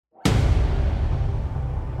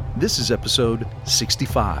This is episode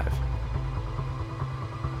 65.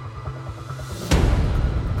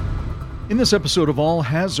 In this episode of All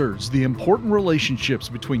Hazards, the important relationships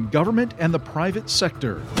between government and the private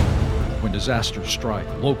sector. When disasters strike,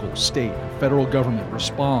 local, state, and federal government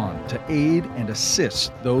respond to aid and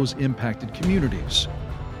assist those impacted communities.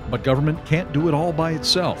 But government can't do it all by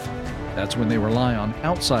itself. That's when they rely on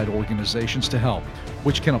outside organizations to help,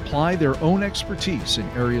 which can apply their own expertise in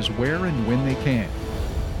areas where and when they can.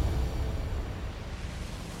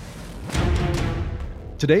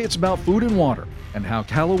 Today it's about food and water and how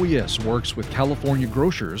Cal OES works with California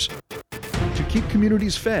grocers to keep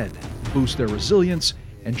communities fed, boost their resilience,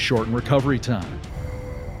 and shorten recovery time.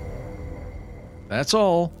 That's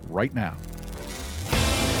all right now.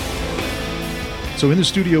 So in the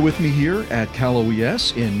studio with me here at Cal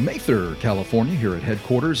OES in Mather, California, here at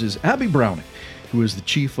headquarters, is Abby Browning, who is the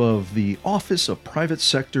chief of the Office of Private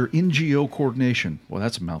Sector NGO Coordination. Well,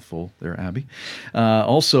 that's a mouthful there, Abby.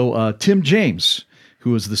 Also, Tim James,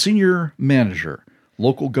 who is the senior manager,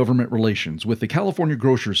 local government relations with the California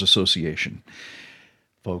Grocers Association.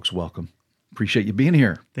 Folks, welcome. Appreciate you being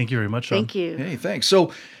here. Thank you very much, Sean. Thank you. Hey, thanks.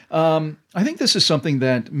 So I think this is something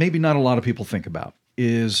that maybe not a lot of people think about,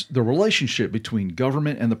 is the relationship between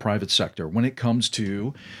government and the private sector when it comes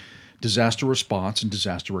to disaster response and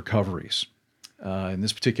disaster recoveries. In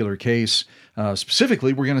this particular case,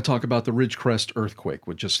 specifically, we're going to talk about the Ridgecrest earthquake,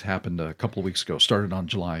 which just happened a couple of weeks ago. Started on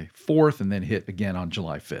July 4th and then hit again on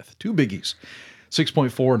July 5th. Two biggies,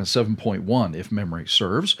 6.4 and a 7.1, if memory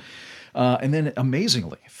serves. And then,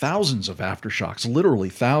 amazingly, thousands of aftershocks, literally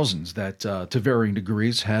thousands, that to varying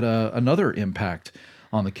degrees had another impact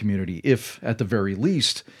on the community, if at the very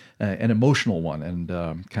least an emotional one, and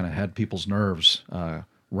kind of had people's nerves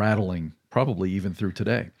rattling probably even through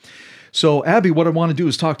today. So, Abby, what I want to do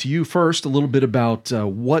is talk to you first a little bit about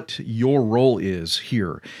what your role is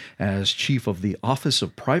here as chief of the Office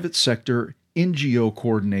of Private Sector NGO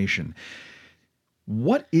Coordination.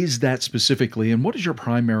 What is that specifically, and what is your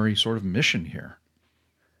primary sort of mission here?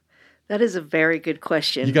 That is a very good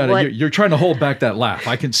question. You're trying to hold back that laugh.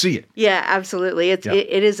 I can see it. Yeah, absolutely. It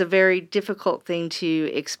is a very difficult thing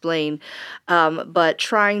to explain, but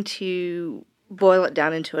trying to boil it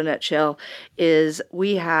down into a nutshell is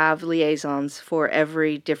we have liaisons for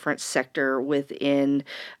every different sector within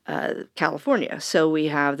California. So we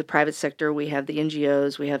have the private sector, we have the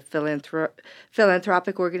NGOs, we have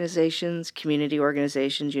philanthropic organizations, community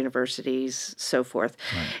organizations, universities, so forth.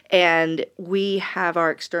 Right. And we have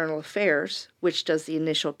our external affairs, which does the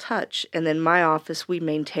initial touch. And then my office, we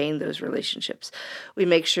maintain those relationships. We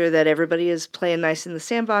make sure that everybody is playing nice in the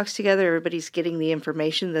sandbox together, everybody's getting the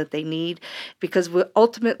information that they need, because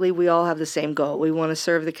ultimately we all have the same goal. We want to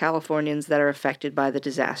serve the Californians that are affected by the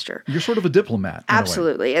disaster. You're sort of a diplomat.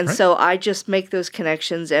 Absolutely. And right? So I just make those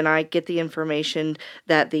connections and I get the information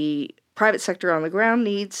that the private sector on the ground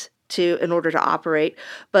needs in order to operate,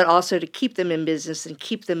 but also to keep them in business and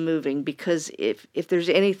keep them moving, because if there's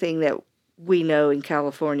anything that we know in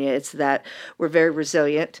California, it's that we're very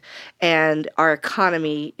resilient and our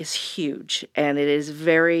economy is huge and it is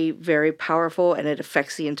very, very powerful and it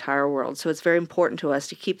affects the entire world. So it's very important to us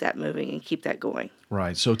to keep that moving and keep that going.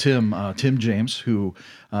 Right. So Tim James, who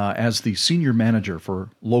as the senior manager for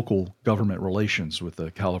local government relations with the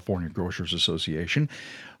California Grocers Association,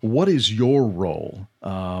 what is your role?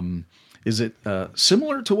 Is it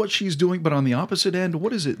similar to what she's doing, but on the opposite end?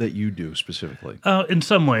 What is it that you do specifically? In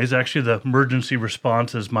some ways, actually, the emergency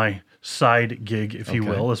response is my side gig, if you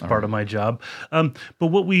will, as part of my job. But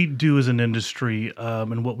what we do as an industry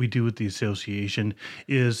and what we do with the association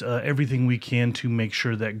is everything we can to make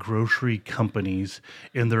sure that grocery companies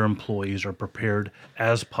and their employees are prepared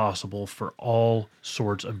as possible for all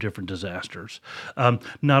sorts of different disasters,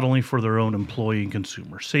 not only for their own employee and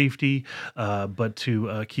consumer safety, but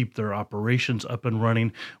to keep their operations up and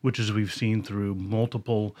running, which as we've seen through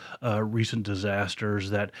multiple recent disasters,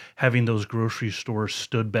 that having those grocery stores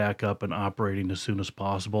stood back up and operating as soon as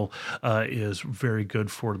possible is very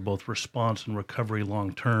good for both response and recovery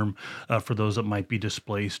long term for those that might be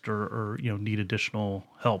displaced or need additional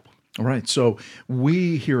help. All right. So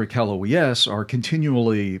we here at Cal OES are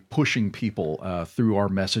continually pushing people through our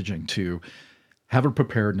messaging to have a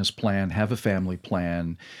preparedness plan, have a family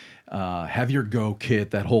plan, have your go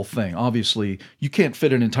kit, that whole thing. Obviously, you can't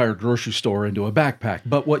fit an entire grocery store into a backpack,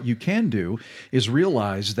 but what you can do is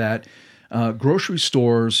realize that grocery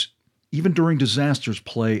stores, even during disasters,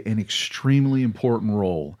 play an extremely important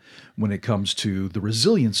role when it comes to the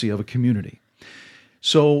resiliency of a community.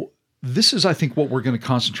 So this is, I think, what we're going to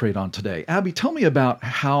concentrate on today. Abby, tell me about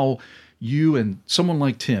how you and someone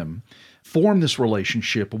like Tim form this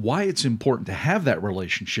relationship, why it's important to have that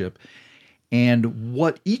relationship, and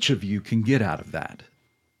what each of you can get out of that.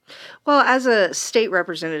 Well, as a state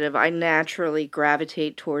representative, I naturally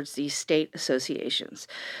gravitate towards these state associations.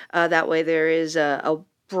 That way, there is a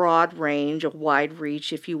broad range, a wide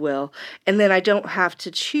reach, if you will. And then I don't have to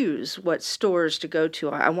choose what stores to go to.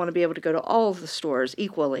 I want to be able to go to all of the stores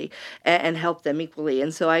equally and help them equally.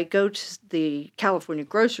 And so I go to the California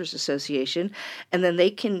Grocers Association, and then they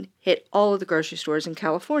can hit all of the grocery stores in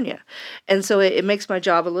California. And so it makes my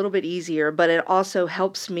job a little bit easier, but it also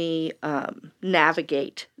helps me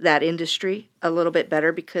navigate that industry a little bit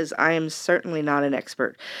better, because I am certainly not an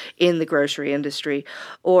expert in the grocery industry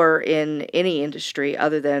or in any industry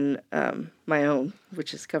other than my own,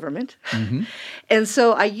 which is government. Mm-hmm. And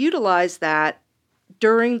so I utilize that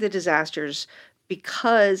during the disasters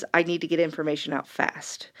because I need to get information out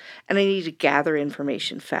fast and I need to gather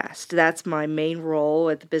information fast. That's my main role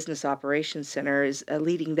at the Business Operations Center, is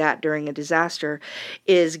leading that during a disaster,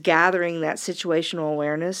 is gathering that situational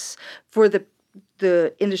awareness for the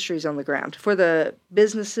industries on the ground, for the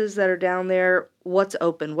businesses that are down there. What's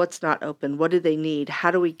open, what's not open, what do they need,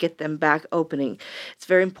 how do we get them back opening? It's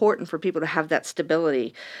very important for people to have that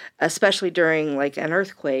stability, especially during like an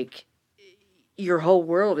earthquake. Your whole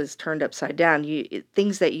world is turned upside down.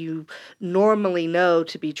 Things that you normally know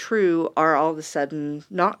to be true are all of a sudden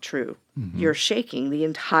not true. Mm-hmm. You're shaking. The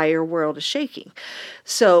entire world is shaking.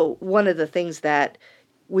 So one of the things that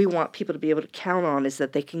we want people to be able to count on is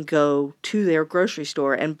that they can go to their grocery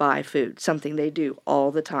store and buy food, something they do all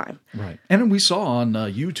the time. Right. And we saw on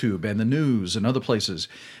YouTube and the news and other places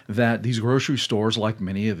that these grocery stores, like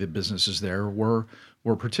many of the businesses there, were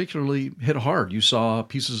particularly hit hard. You saw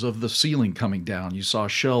pieces of the ceiling coming down. You saw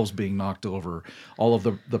shelves being knocked over, all of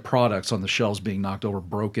the products on the shelves being knocked over,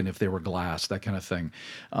 broken if they were glass, that kind of thing.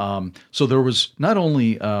 So there was not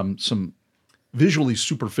only some visually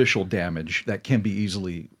superficial damage that can be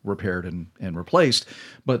easily repaired and replaced,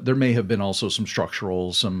 but there may have been also some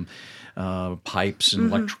structural, some pipes and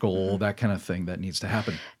electrical, that kind of thing that needs to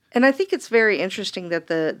happen. And I think it's very interesting that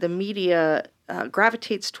the media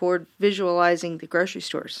gravitates toward visualizing the grocery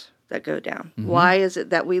stores that go down. Mm-hmm. Why is it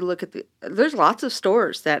that we look at there's lots of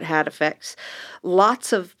stores that had effects,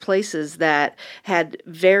 lots of places that had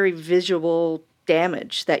very visual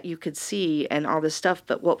damage that you could see and all this stuff,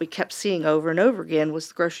 but what we kept seeing over and over again was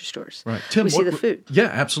the grocery stores. Right. Tim, we see the food. Yeah,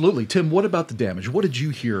 absolutely. Tim, what about the damage? What did you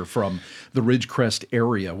hear from the Ridgecrest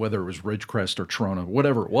area, whether it was Ridgecrest or Trona,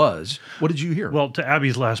 whatever it was? What did you hear? Well, to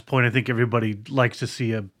Abby's last point, I think everybody likes to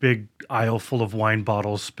see a big aisle full of wine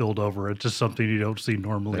bottles spilled over. It's just something you don't see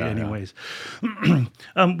normally anyways.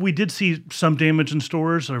 Yeah. We did see some damage in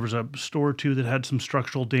stores. There was a store or two that had some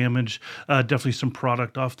structural damage, definitely some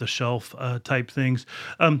product off the shelf type things.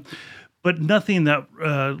 But nothing that,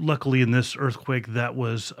 luckily in this earthquake, that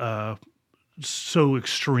was so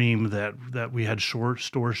extreme that we had stores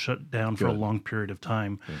shut down for a long period of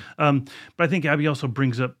time. But I think Abby also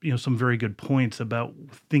brings up some very good points about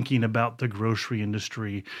thinking about the grocery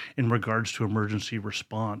industry in regards to emergency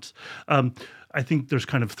response. I think there's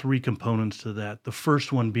kind of three components to that. The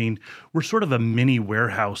first one being we're sort of a mini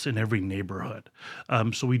warehouse in every neighborhood.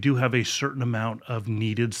 So we do have a certain amount of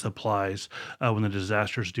needed supplies when the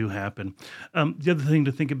disasters do happen. The other thing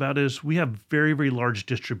to think about is we have very, very large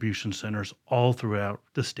distribution centers all throughout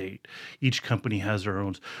the state. Each company has their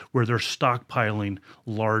own, where they're stockpiling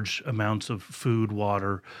large amounts of food,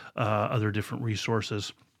 water, other different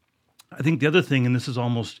resources. I think the other thing, and this is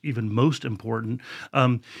almost even most important,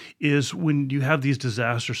 is when you have these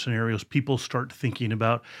disaster scenarios, people start thinking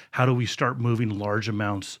about how do we start moving large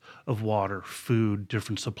amounts of water, food,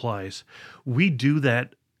 different supplies. We do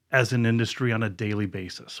that as an industry on a daily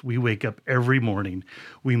basis. We wake up every morning,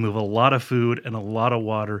 we move a lot of food and a lot of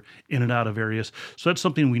water in and out of areas. So that's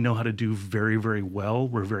something we know how to do very, very well.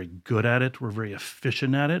 We're very good at it. We're very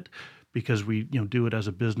efficient at it, because we do it as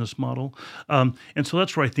a business model. And so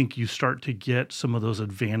that's where I think you start to get some of those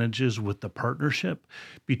advantages with the partnership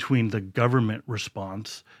between the government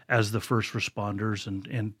response as the first responders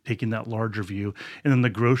and taking that larger view. And then the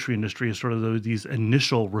grocery industry is sort of these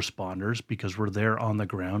initial responders, because we're there on the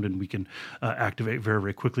ground and we can activate very,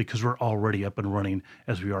 very quickly because we're already up and running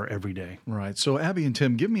as we are every day. Right. So Abby and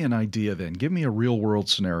Tim, give me an idea then. Give me a real world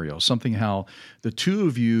scenario, something how the two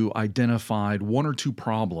of you identified one or two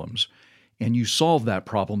problems and you solve that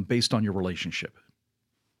problem based on your relationship.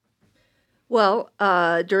 Well,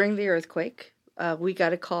 during the earthquake, we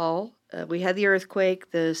got a call we had the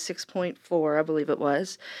earthquake, the 6.4, I believe it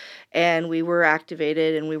was, and we were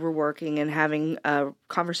activated and we were working and having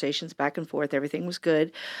conversations back and forth. Everything was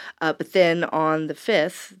good. But then on the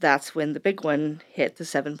 5th, that's when the big one hit, the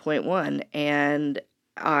 7.1. And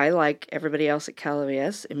I, like everybody else at Cal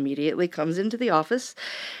OES, immediately comes into the office,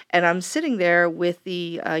 and I'm sitting there with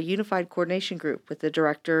the Unified Coordination Group, with the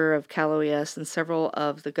director of Cal OES and several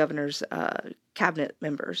of the governor's cabinet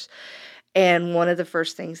members. And one of the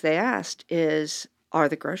first things they asked is, are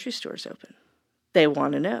the grocery stores open? They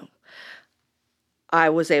want to know. I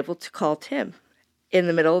was able to call Tim in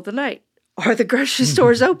the middle of the night. Are the grocery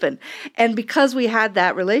stores open? And because we had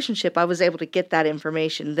that relationship, I was able to get that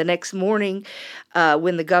information. The next morning,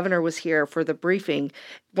 when the governor was here for the briefing,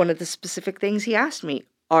 one of the specific things he asked me,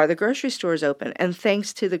 are the grocery stores open? And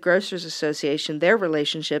thanks to the Grocers Association, their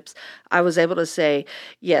relationships, I was able to say,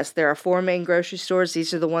 yes, there are 4 main grocery stores.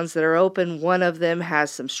 These are the ones that are open. One of them has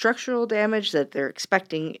some structural damage that they're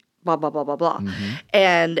expecting, blah, blah, blah, blah, blah. Mm-hmm.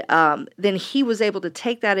 And then he was able to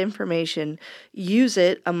take that information, use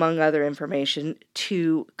it, among other information,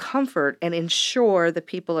 to comfort and ensure the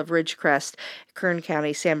people of Ridgecrest, Kern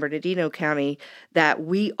County, San Bernardino County, that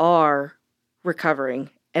we are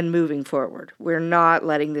recovering and moving forward. We're not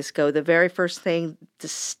letting this go. The very first thing, the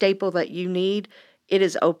staple that you need, it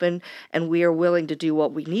is open, and we are willing to do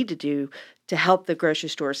what we need to do to help the grocery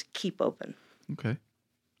stores keep open. Okay.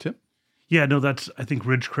 Tim? Yeah, no, I think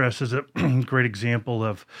Ridgecrest is a great example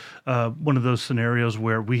of one of those scenarios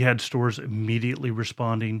where we had stores immediately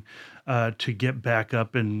responding to get back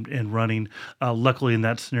up and running. Luckily, in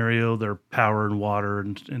that scenario, their power and water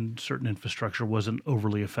and certain infrastructure wasn't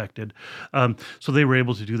overly affected. So they were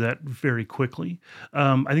able to do that very quickly.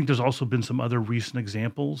 I think there's also been some other recent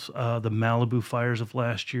examples, the Malibu fires of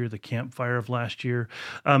last year, the Camp Fire of last year.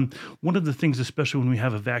 One of the things, especially when we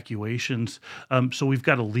have evacuations, so we've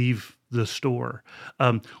got to leave the store.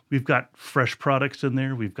 We've got fresh products in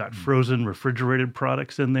there. We've got frozen, refrigerated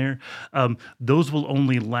products in there. Those will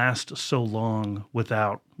only last so long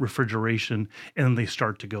without refrigeration, and then they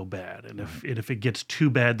start to go bad. And if it gets too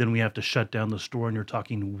bad, then we have to shut down the store, and you're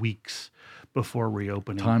talking weeks before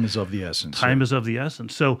reopening. Time is of the essence. Time is of the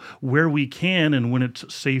essence. So where we can and when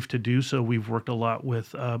it's safe to do so, we've worked a lot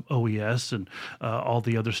with OES and all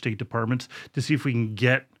the other state departments to see if we can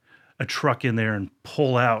get a truck in there and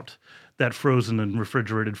pull out that frozen and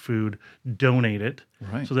refrigerated food, donate it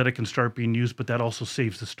so that it can start being used, but that also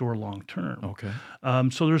saves the store long term. Okay.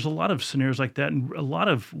 So there's a lot of scenarios like that, and a lot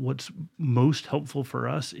of what's most helpful for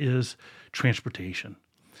us is transportation.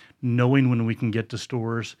 Knowing when we can get to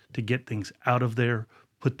stores to get things out of there,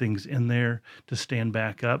 put things in there to stand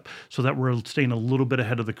back up, so that we're staying a little bit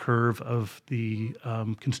ahead of the curve of the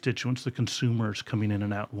constituents, the consumers coming in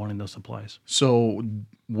and out wanting those supplies. So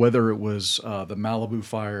whether it was the Malibu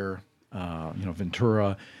fire,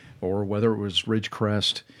 Ventura, or whether it was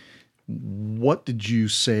Ridgecrest, what did you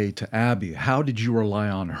say to Abby? How did you rely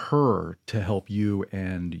on her to help you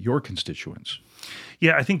and your constituents?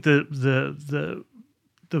 Yeah, I think the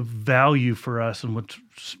value for us and what's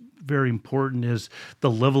very important is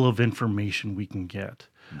the level of information we can get.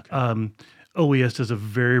 Okay. OES does a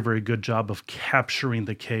very, very good job of capturing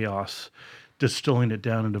the chaos, distilling it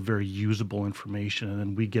down into very usable information. And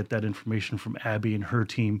then we get that information from Abby and her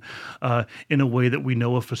team in a way that we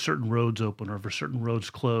know if a certain road's open or if a certain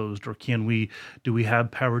road's closed, or do we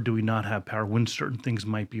have power, do we not have power, when certain things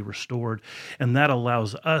might be restored. And that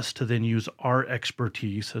allows us to then use our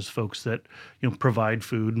expertise as folks that provide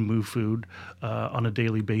food and move food on a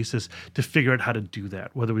daily basis to figure out how to do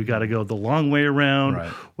that, whether we got to go the long way around,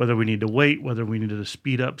 whether we need to wait, whether we need to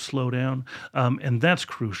speed up, slow down. And that's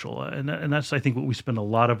crucial. And that's, I think, what we spend a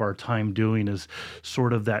lot of our time doing is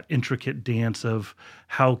sort of that intricate dance of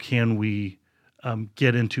how can we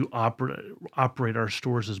get into operate our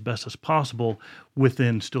stores as best as possible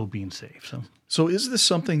within still being safe. So is this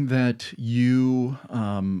something that you,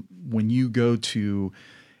 when you go to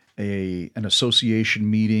an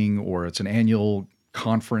association meeting or it's an annual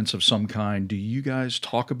conference of some kind, do you guys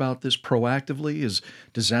talk about this proactively? Is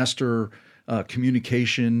disaster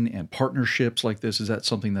communication and partnerships like this, is that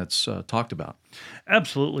something that's talked about?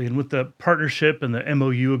 Absolutely. And with the partnership and the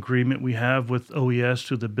MOU agreement we have with OES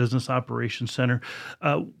through the Business Operations Center,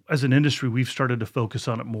 as an industry, we've started to focus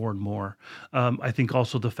on it more and more. I think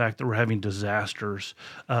also the fact that we're having disasters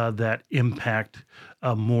that impact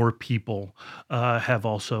more people have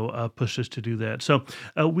also pushed us to do that. So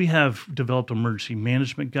we have developed emergency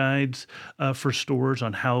management guides for stores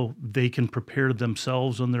on how they can prepare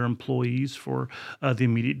themselves and their employees for the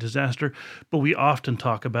immediate disaster. But we often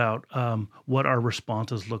talk about what what our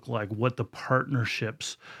responses look like, what the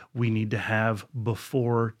partnerships we need to have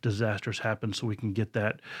before disasters happen so we can get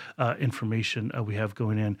that information we have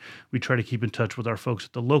going in. We try to keep in touch with our folks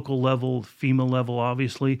at the local level, FEMA level,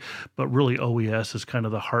 obviously, but really OES is kind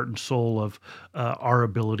of the heart and soul of our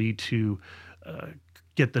ability to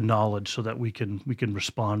get the knowledge so that we can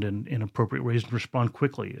respond in appropriate ways and respond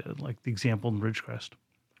quickly, like the example in Ridgecrest.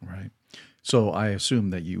 Right. So I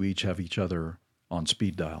assume that you each have each other on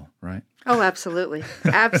speed dial, right? Oh, absolutely.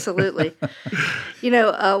 Absolutely.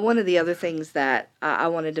 One of the other things that I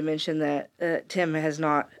wanted to mention that Tim has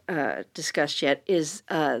not discussed yet is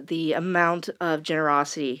the amount of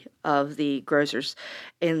generosity of the grocers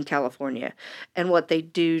in California and what they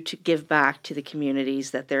do to give back to the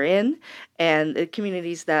communities that they're in and the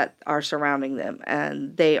communities that are surrounding them.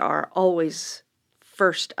 And they are always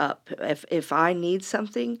first up. If I need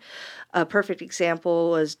something, a perfect example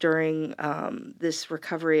was during this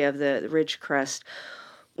recovery of the Ridgecrest.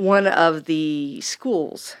 One of the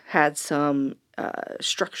schools had some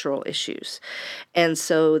structural issues, and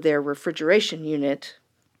so their refrigeration unit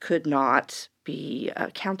could not be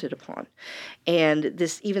counted upon. And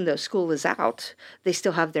this, even though school is out, they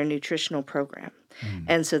still have their nutritional program.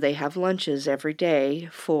 And so they have lunches every day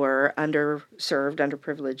for underserved,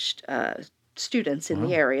 underprivileged students in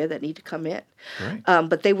the area that need to come in.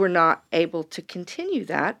 But they were not able to continue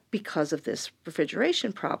that because of this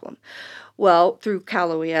refrigeration problem. Well, through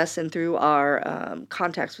Cal OES and through our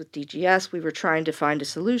contacts with DGS, we were trying to find a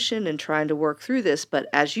solution and trying to work through this. But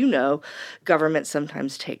as you know, government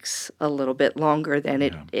sometimes takes a little bit longer than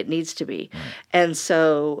it needs to be. And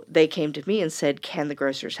so they came to me and said, can the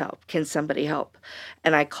grocers help? Can somebody help?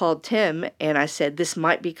 And I called Tim and I said, this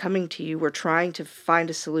might be coming to you. We're trying to find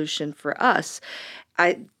a solution for us.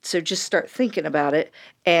 So just start thinking about it.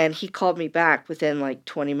 And he called me back within like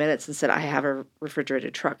 20 minutes and said, I have a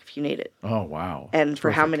refrigerated truck if you need it. Oh, wow. And terrific. For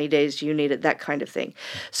how many days do you need it? That kind of thing.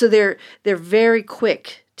 So they're very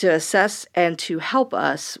quick to assess and to help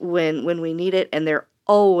us when we need it. And they're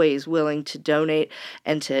always willing to donate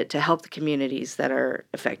and to help the communities that are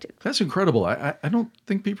affected. That's incredible. I don't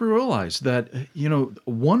think people realize that,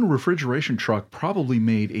 one refrigeration truck probably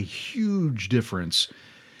made a huge difference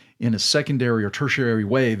in a secondary or tertiary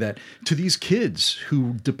way that to these kids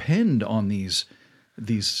who depend on this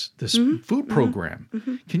food program.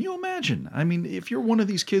 Can you imagine? I mean, if you're one of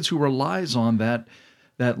these kids who relies on that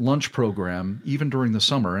lunch program, even during the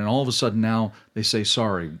summer, and all of a sudden now they say,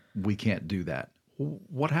 sorry, we can't do that.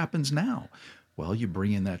 What happens now? Well, you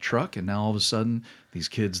bring in that truck and now all of a sudden these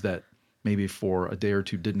kids that maybe for a day or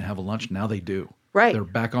two didn't have a lunch, now they do. Right. They're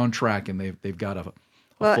back on track and they've got a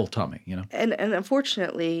full tummy, And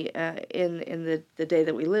unfortunately, in the day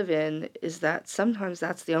that we live in, is that sometimes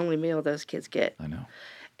that's the only meal those kids get. I know.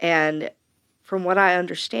 And from what I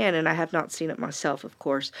understand, and I have not seen it myself, of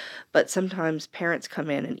course, but sometimes parents come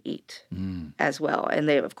in and eat as well, and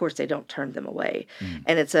they don't turn them away.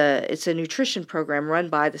 And it's a nutrition program run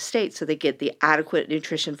by the state, so they get the adequate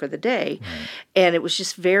nutrition for the day. And it was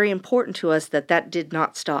just very important to us that did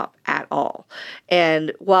not stop at all.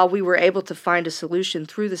 And while we were able to find a solution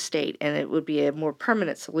through the state, and it would be a more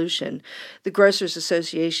permanent solution, the Grocers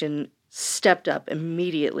Association stepped up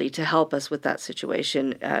immediately to help us with that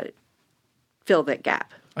situation. Fill that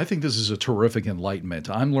gap. I think this is a terrific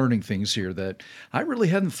enlightenment. I'm learning things here that I really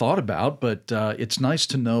hadn't thought about, but it's nice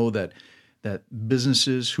to know that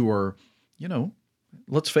businesses who are,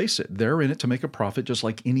 let's face it, they're in it to make a profit just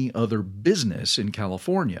like any other business in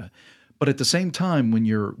California. But at the same time, when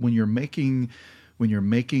you're making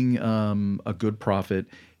a good profit,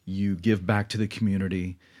 you give back to the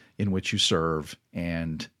community in which you serve,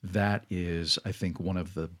 and that is, I think, one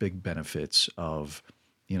of the big benefits of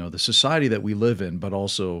the society that we live in, but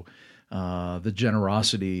also the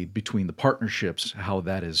generosity between the partnerships, how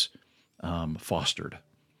that is fostered.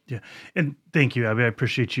 Yeah. And thank you, Abby. I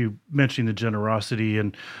appreciate you mentioning the generosity.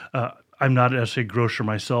 And I'm not necessarily a grocer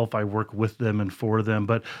myself. I work with them and for them,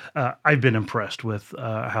 but I've been impressed with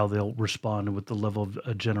how they'll respond and with the level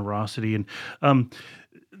of generosity. And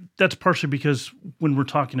that's partially because when we're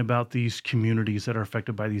talking about these communities that are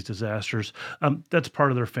affected by these disasters, that's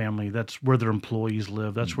part of their family. That's where their employees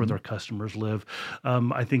live. That's where their customers live.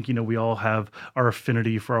 I think, we all have our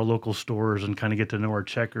affinity for our local stores and kind of get to know our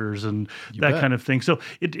checkers and that kind of thing. So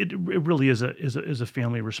it really is a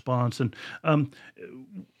family response. And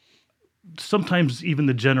sometimes even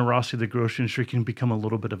the generosity of the grocery industry can become a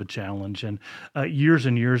little bit of a challenge. And years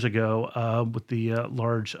and years ago, with the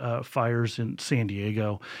large fires in San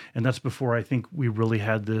Diego, and that's before I think we really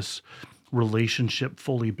had this relationship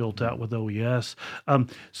fully built out with OES,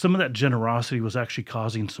 some of that generosity was actually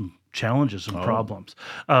causing some challenges and problems.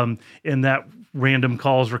 And that random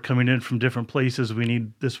calls were coming in from different places. We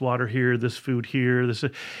need this water here, this food here,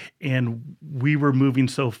 and we were moving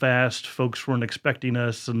so fast. Folks weren't expecting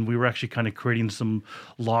us, and we were actually kind of creating some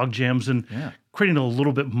log jams and creating a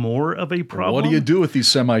little bit more of a problem. What do you do with these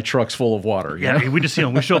semi trucks full of water? Yeah, we just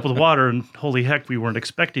we show up with water, and holy heck, we weren't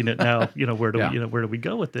expecting it. Now where do we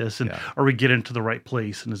go with this? And are we getting to the right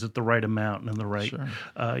place? And is it the right amount and the right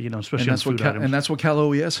especially and that's on food items? And that's what Cal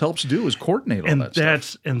OES helps do, is coordinate all that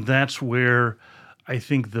stuff. And that's where I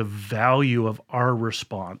think the value of our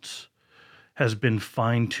response has been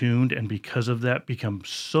fine-tuned, and because of that become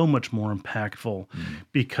so much more impactful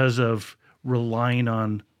because of relying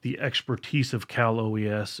on the expertise of Cal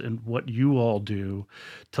OES and what you all do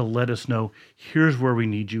to let us know, here's where we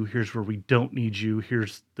need you, here's where we don't need you,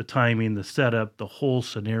 here's the timing, the setup, the whole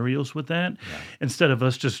scenarios with that, instead of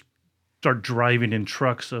us just start driving in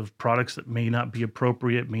trucks of products that may not be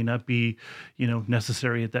appropriate, may not be,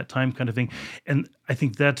 necessary at that time, kind of thing. And I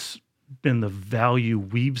think that's been the value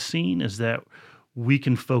we've seen, is that we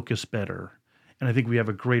can focus better. And I think we have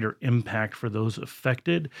a greater impact for those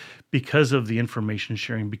affected because of the information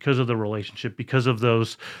sharing, because of the relationship, because of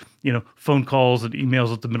those, phone calls and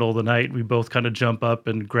emails at the middle of the night. We both kind of jump up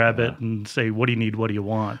and grab it and say, what do you need? What do you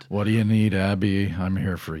want? What do you need, Abby? I'm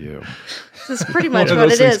here for you. This is pretty much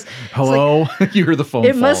what it is. Hello? Like, you hear the phone.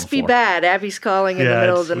 It must be bad. Abby's calling in the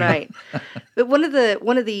middle of the night. But one of the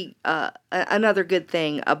another good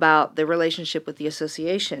thing about the relationship with the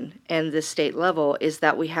association and the state level is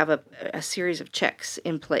that we have a series of checks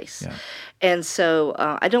in place. Yeah. And so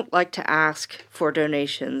I don't like to ask for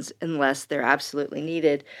donations unless they're absolutely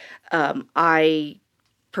needed. I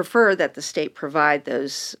prefer that the state provide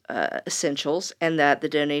those essentials, and that the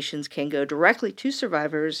donations can go directly to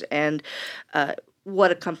survivors and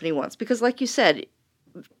what a company wants. Because like you said,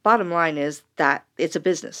 bottom line is that it's a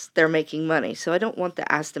business. They're making money. So I don't want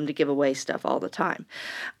to ask them to give away stuff all the time.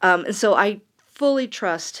 And so I fully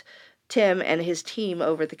trust Tim and his team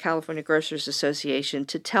over at the California Grocers Association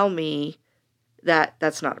to tell me that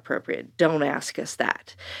that's not appropriate. Don't ask us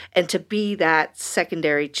that. And to be that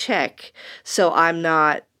secondary check so I'm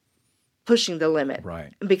not pushing the limit.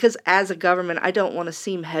 Right. Because as a government, I don't want to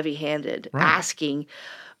seem heavy-handed asking,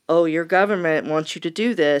 oh, your government wants you to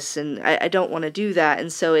do this, and I don't want to do that.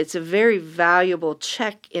 And so it's a very valuable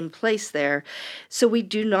check in place there. So we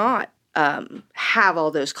do not have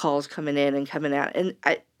all those calls coming in and coming out. And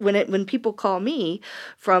when people call me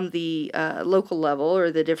from the local level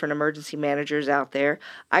or the different emergency managers out there,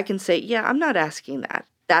 I can say, yeah, I'm not asking that.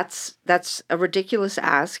 That's a ridiculous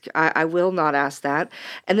ask. I will not ask that.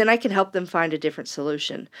 And then I can help them find a different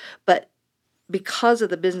solution. But because of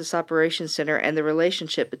the Business Operations Center and the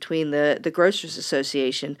relationship between the Grocers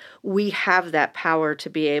Association, we have that power to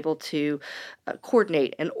be able to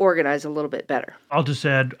coordinate and organize a little bit better. I'll just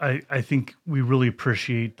add, I think we really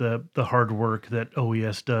appreciate the hard work that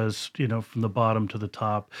OES does, from the bottom to the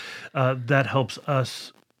top. That helps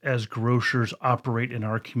us as grocers operate in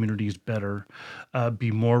our communities better, be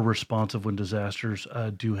more responsive when disasters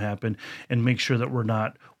do happen, and make sure that we're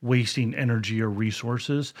not wasting energy or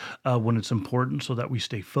resources when it's important, so that we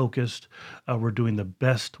stay focused. We're doing the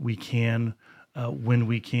best we can when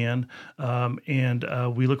we can, and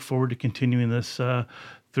we look forward to continuing this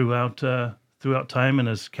throughout time, and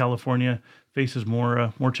as California faces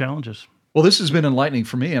more challenges. Well, this has been enlightening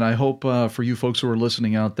for me, and I hope for you folks who are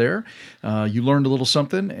listening out there, you learned a little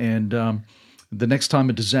something. And the next time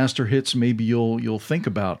a disaster hits, maybe you'll think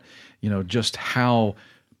about, just how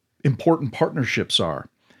important partnerships are,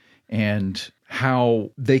 and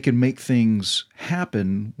how they can make things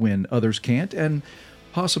happen when others can't, and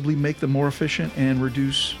possibly make them more efficient and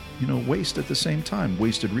reduce, waste at the same time.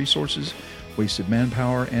 Wasted resources, wasted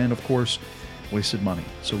manpower, and of course, wasted money.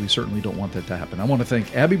 So we certainly don't want that to happen. I want to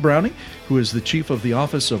thank Abby Browning, who is the Chief of the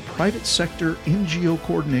Office of Private Sector NGO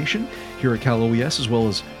Coordination here at Cal OES, as well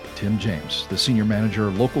as Tim James, the Senior Manager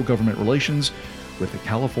of Local Government Relations with the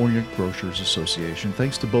California Grocers Association.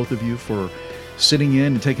 Thanks to both of you for sitting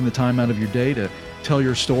in and taking the time out of your day to tell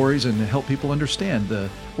your stories and to help people understand the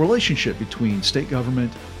relationship between state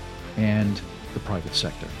government and the private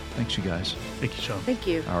sector. Thanks, you guys. Thank you, Sean. Thank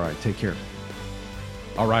you. All right, take care.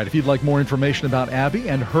 All right, if you'd like more information about Abby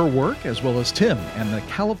and her work, as well as Tim and the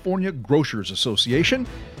California Grocers Association,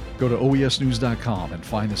 go to oesnews.com and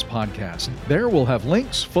find this podcast. There we'll have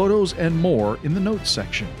links, photos, and more in the notes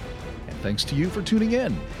section. And thanks to you for tuning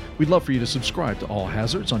in. We'd love for you to subscribe to All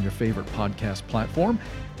Hazards on your favorite podcast platform.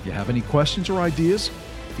 If you have any questions or ideas,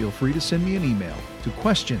 feel free to send me an email to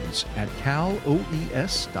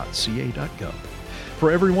questions@caloes.ca.gov.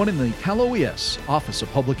 For everyone in the Cal OES Office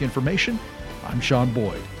of Public Information, I'm Sean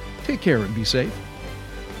Boyd. Take Take care and be safe.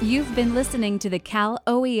 You've been listening to the Cal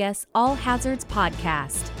OES All Hazards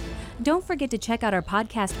Podcast. Don't forget to check out our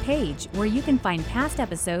podcast page where you can find past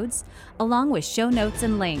episodes along with show notes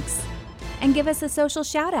and links. And give us a social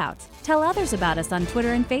shout out. Tell others about us on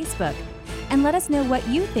Twitter and Facebook. And let us know what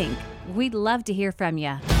you think. We'd love to hear from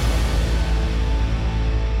you.